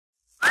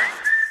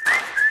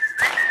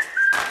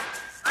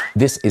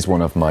This is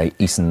one of my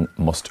Eason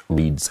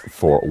must-reads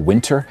for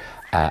winter,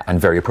 and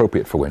very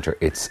appropriate for winter.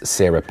 It's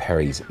Sarah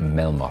Perry's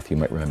Melmoth. You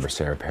might remember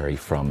Sarah Perry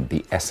from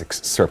the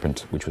Essex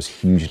Serpent, which was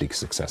hugely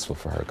successful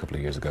for her a couple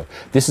of years ago.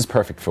 This is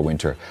perfect for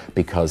winter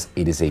because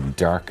it is a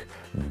dark,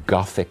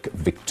 gothic,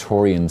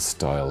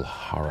 Victorian-style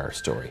horror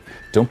story.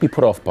 Don't be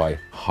put off by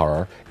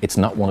horror. It's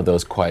not one of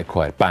those quiet,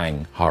 quiet,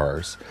 bang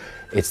horrors.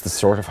 It's the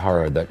sort of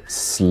horror that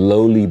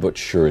slowly but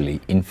surely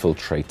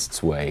infiltrates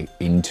its way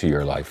into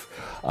your life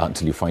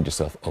until you find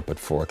yourself up at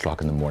 4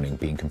 o'clock in the morning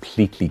being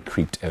completely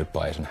creeped out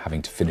by it and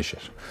having to finish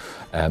it.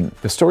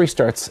 The story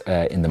starts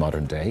in the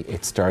modern day.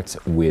 It starts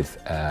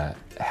with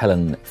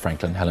Helen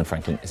Franklin. Helen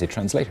Franklin is a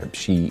translator.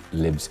 She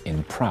lives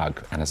in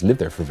Prague and has lived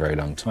there for a very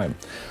long time.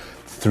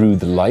 Through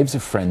the lives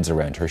of friends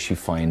around her, she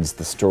finds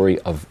the story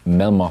of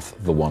Melmoth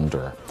the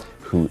Wanderer,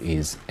 who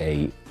is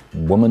a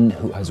woman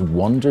who has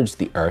wandered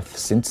the earth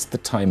since the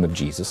time of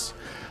Jesus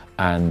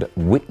and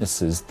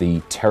witnesses the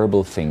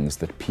terrible things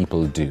that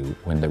people do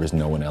when there is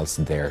no one else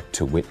there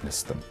to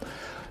witness them.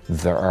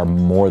 There are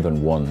more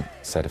than one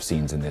set of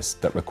scenes in this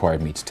that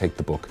required me to take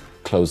the book,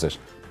 close it,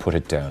 put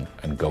it down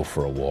and go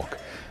for a walk.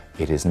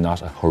 It is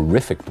not a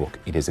horrific book,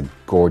 it is a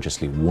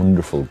gorgeously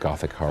wonderful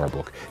gothic horror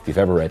book. If you've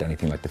ever read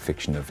anything like the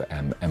fiction of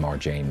M.R.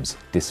 James,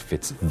 this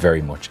fits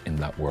very much in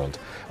that world.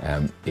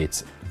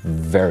 It's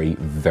very,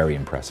 very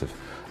impressive.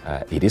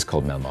 It is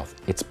called Melmoth,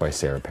 it's by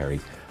Sarah Perry.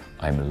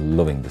 I'm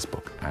loving this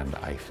book and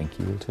I think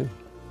you will too.